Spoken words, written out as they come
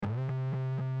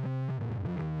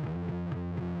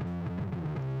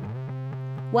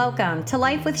Welcome to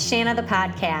Life with Shanna, the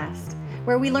podcast,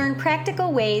 where we learn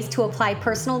practical ways to apply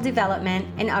personal development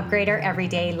and upgrade our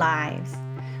everyday lives.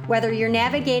 Whether you're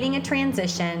navigating a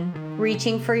transition,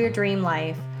 reaching for your dream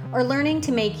life, or learning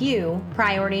to make you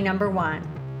priority number one,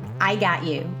 I got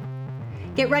you.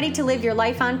 Get ready to live your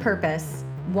life on purpose,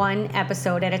 one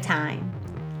episode at a time.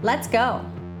 Let's go.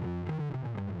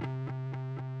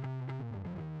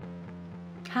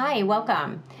 Hi,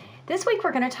 welcome. This week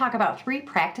we're going to talk about 3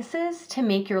 practices to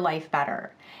make your life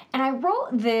better. And I wrote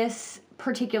this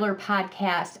particular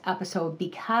podcast episode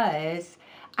because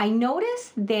I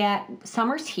noticed that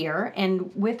summer's here, and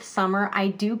with summer I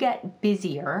do get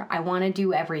busier. I want to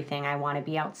do everything. I want to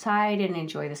be outside and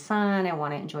enjoy the sun. I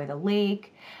want to enjoy the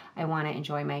lake. I want to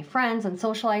enjoy my friends and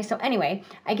socialize. So anyway,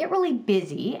 I get really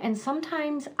busy, and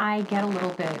sometimes I get a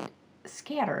little bit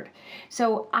scattered.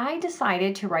 So I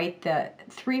decided to write the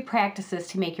 3 practices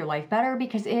to make your life better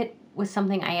because it was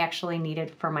something I actually needed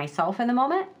for myself in the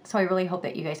moment. So I really hope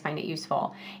that you guys find it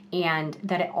useful and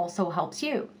that it also helps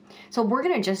you. So we're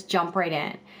going to just jump right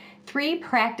in. 3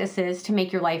 practices to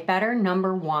make your life better.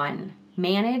 Number 1,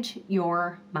 manage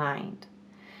your mind.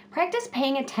 Practice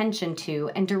paying attention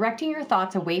to and directing your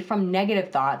thoughts away from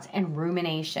negative thoughts and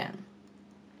rumination.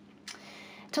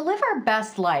 To live our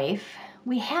best life,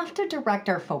 we have to direct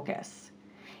our focus.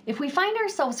 If we find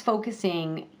ourselves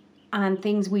focusing on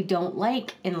things we don't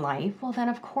like in life, well then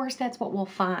of course that's what we'll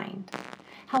find.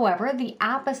 However, the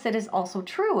opposite is also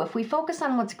true. If we focus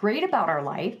on what's great about our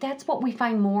life, that's what we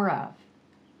find more of.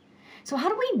 So how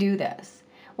do we do this?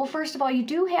 Well, first of all, you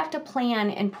do have to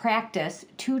plan and practice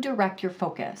to direct your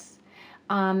focus.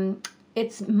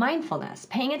 It's mindfulness.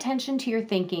 Paying attention to your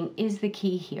thinking is the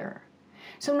key here.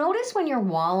 So notice when you're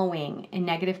wallowing in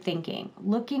negative thinking,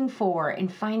 looking for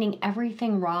and finding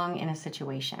everything wrong in a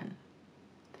situation.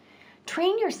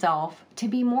 Train yourself to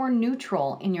be more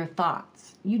neutral in your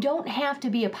thoughts. You don't have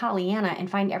to be a Pollyanna and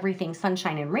find everything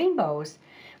sunshine and rainbows,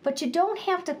 but you don't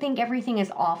have to think everything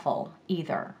is awful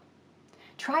either.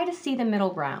 Try to see the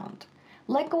middle ground.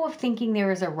 Let go of thinking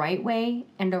there is a right way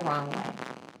and a wrong way.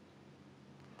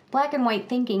 Black and white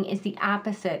thinking is the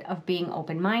opposite of being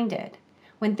open-minded.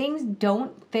 When things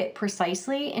don't fit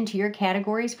precisely into your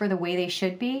categories for the way they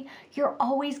should be, you're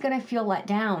always going to feel let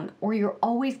down, or you're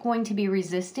always going to be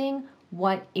resisting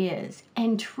what is.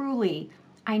 And truly,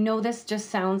 I know this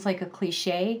just sounds like a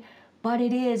cliche, but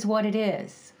it is what it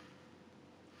is.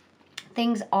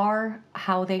 Things are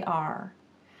how they are.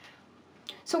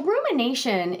 So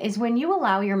rumination is when you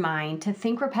allow your mind to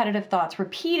think repetitive thoughts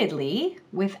repeatedly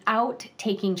without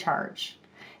taking charge.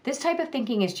 This type of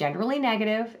thinking is generally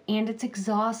negative and it's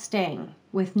exhausting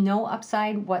with no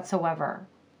upside whatsoever.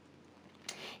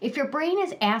 If your brain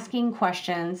is asking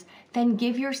questions, then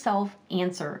give yourself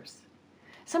answers.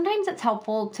 Sometimes it's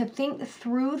helpful to think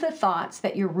through the thoughts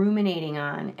that you're ruminating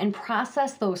on and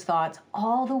process those thoughts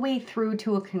all the way through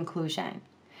to a conclusion,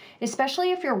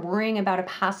 especially if you're worrying about a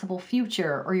possible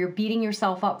future or you're beating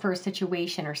yourself up for a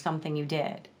situation or something you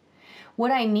did.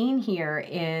 What I mean here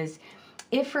is,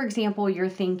 if, for example, you're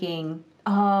thinking,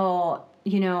 I've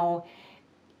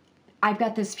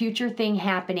got this future thing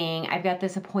happening, I've got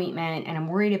this appointment, and I'm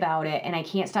worried about it, and I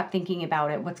can't stop thinking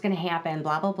about it, what's going to happen,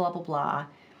 blah, blah, blah, blah, blah.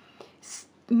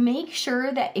 Make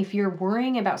sure that if you're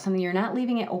worrying about something, you're not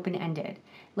leaving it open-ended.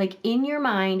 Like in your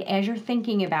mind, as you're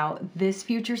thinking about this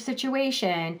future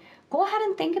situation, go ahead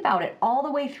and think about it all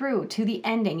the way through to the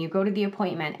ending. You go to the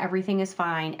appointment, everything is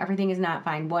fine, everything is not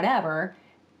fine, whatever,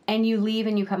 and you leave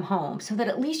and you come home, so that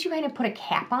at least you kind of put a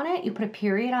cap on it, you put a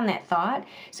period on that thought,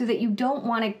 so that you don't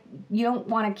want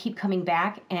to keep coming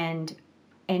back and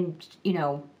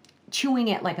chewing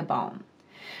it like a bone.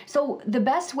 So the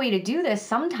best way to do this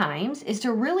sometimes is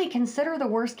to really consider the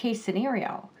worst case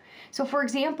scenario. So for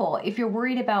example, if you're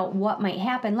worried about what might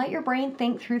happen, let your brain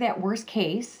think through that worst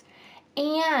case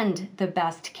and the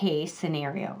best case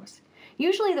scenarios.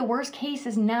 Usually the worst case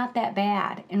is not that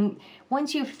bad. And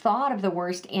once you've thought of the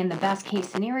worst and the best case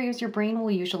scenarios, your brain will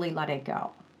usually let it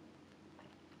go.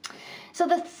 So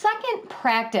the second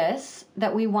practice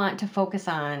that we want to focus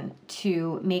on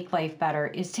to make life better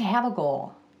is to have a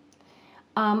goal.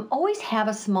 Always have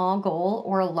a small goal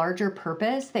or a larger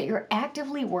purpose that you're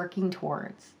actively working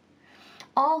towards.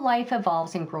 All life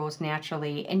evolves and grows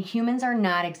naturally, and humans are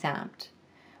not exempt.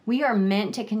 We are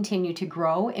meant to continue to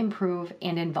grow, improve,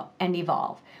 and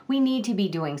evolve. We need to be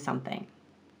doing something.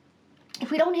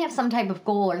 If we don't have some type of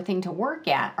goal or thing to work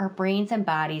at, our brains and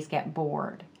bodies get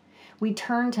bored. We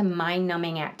turn to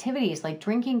mind-numbing activities like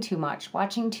drinking too much,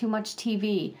 watching too much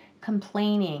TV,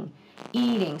 complaining,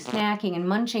 eating, snacking, and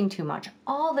munching too much.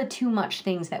 All the too much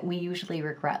things that we usually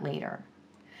regret later.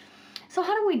 So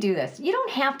how do we do this? You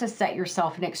don't have to set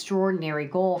yourself an extraordinary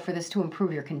goal for this to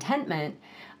improve your contentment.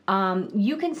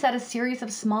 You can set a series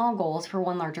of small goals for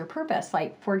one larger purpose.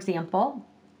 Like, for example,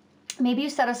 maybe you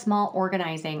set a small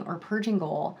organizing or purging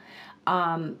goals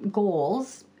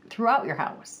throughout your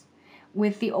house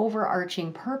with the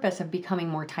overarching purpose of becoming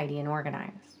more tidy and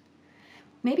organized.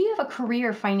 Maybe you have a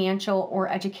career, financial, or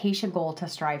education goal to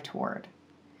strive toward.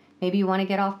 Maybe you want to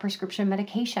get off prescription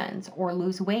medications or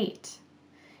lose weight.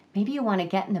 Maybe you want to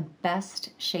get in the best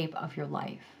shape of your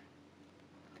life.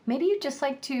 Maybe you just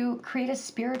like to create a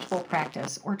spiritual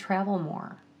practice or travel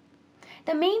more.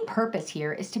 The main purpose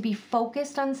here is to be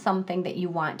focused on something that you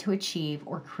want to achieve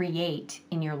or create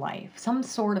in your life, some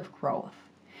sort of growth.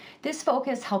 This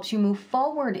focus helps you move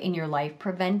forward in your life,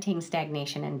 preventing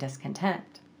stagnation and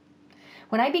discontent.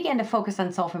 When I began to focus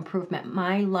on self-improvement,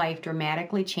 my life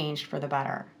dramatically changed for the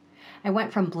better. I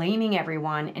went from blaming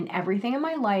everyone and everything in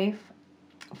my life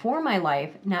for my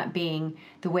life not being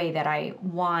the way that I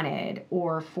wanted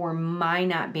or for my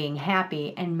not being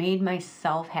happy, and made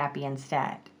myself happy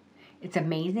instead. It's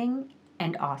amazing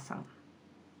and awesome.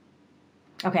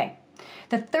 Okay,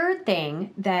 the third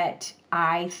thing that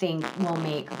I think will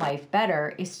make life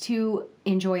better is to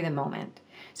enjoy the moment.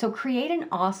 So create an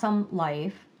awesome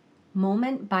life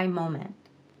moment by moment.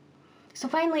 So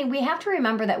finally, we have to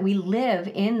remember that we live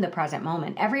in the present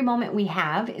moment. Every moment we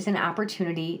have is an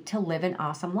opportunity to live an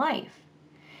awesome life.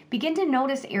 Begin to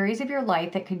notice areas of your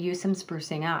life that could use some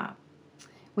sprucing up.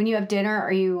 When you have dinner,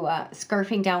 are you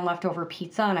scarfing down leftover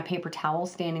pizza on a paper towel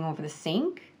standing over the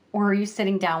sink? Or are you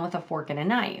sitting down with a fork and a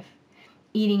knife,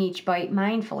 eating each bite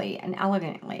mindfully and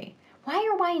elegantly? Why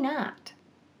or why not?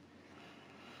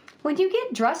 When you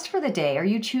get dressed for the day, are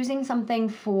you choosing something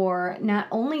for not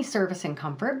only service and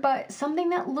comfort, but something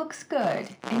that looks good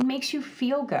and makes you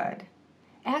feel good?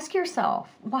 Ask yourself,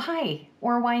 why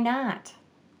or why not?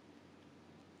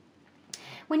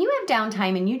 When you have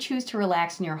downtime and you choose to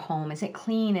relax in your home, is it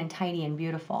clean and tidy and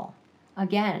beautiful?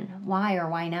 Again, why or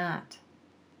why not?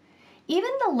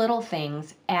 Even the little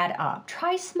things add up.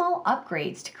 Try small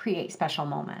upgrades to create special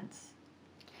moments.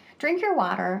 Drink your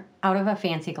water out of a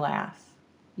fancy glass.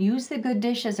 Use the good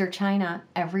dishes or china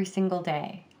every single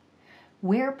day.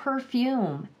 Wear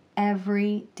perfume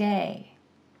every day.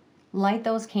 Light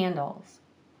those candles.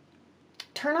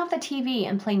 Turn off the TV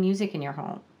and play music in your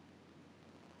home.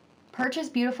 Purchase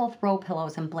beautiful throw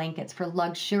pillows and blankets for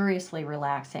luxuriously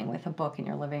relaxing with a book in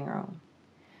your living room.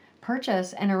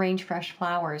 Purchase and arrange fresh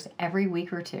flowers every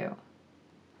week or two.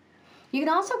 You can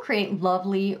also create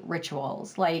lovely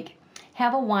rituals like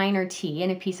have a wine or tea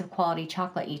and a piece of quality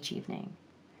chocolate each evening.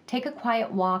 Take a quiet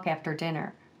walk after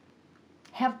dinner.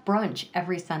 Have brunch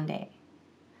every Sunday.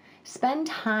 Spend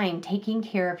time taking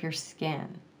care of your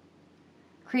skin.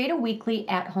 Create a weekly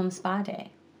at-home spa day.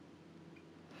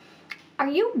 Are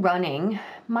you running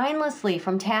mindlessly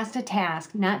from task to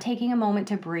task, not taking a moment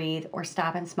to breathe or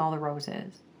stop and smell the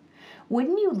roses?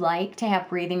 Wouldn't you like to have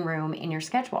breathing room in your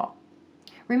schedule?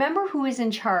 Remember who is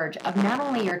in charge of not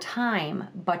only your time,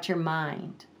 but your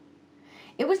mind.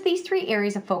 It was these 3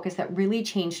 areas of focus that really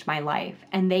changed my life,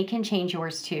 and they can change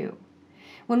yours too.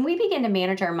 When we begin to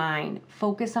manage our mind,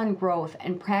 focus on growth,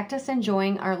 and practice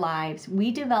enjoying our lives,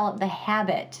 we develop the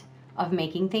habit of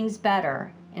making things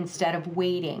better instead of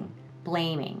waiting,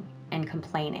 blaming, and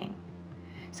complaining.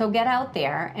 So get out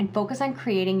there and focus on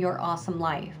creating your awesome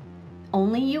life.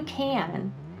 Only you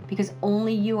can, because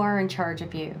only you are in charge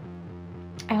of you.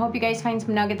 I hope you guys find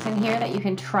some nuggets in here that you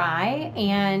can try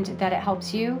and that it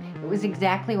helps you. It was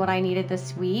exactly what I needed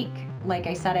this week. Like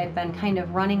I said, I've been kind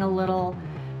of running a little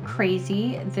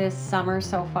crazy this summer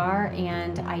so far,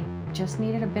 and I just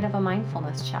needed a bit of a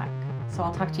mindfulness check. So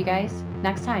I'll talk to you guys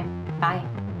next time. Bye.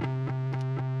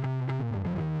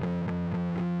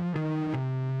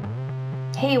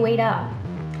 Hey, wait up.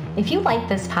 If you like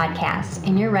this podcast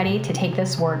and you're ready to take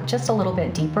this work just a little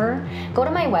bit deeper, go to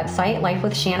my website,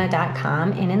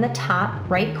 lifewithshanna.com, and in the top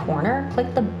right corner,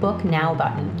 click the Book Now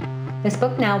button. This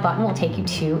Book Now button will take you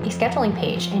to a scheduling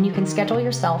page, and you can schedule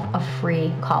yourself a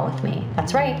free call with me.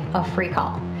 That's right, a free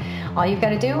call. All you've got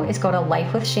to do is go to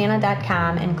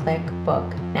lifewithshanna.com and click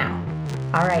Book Now.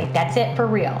 All right, that's it for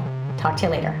real. Talk to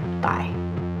you later. Bye.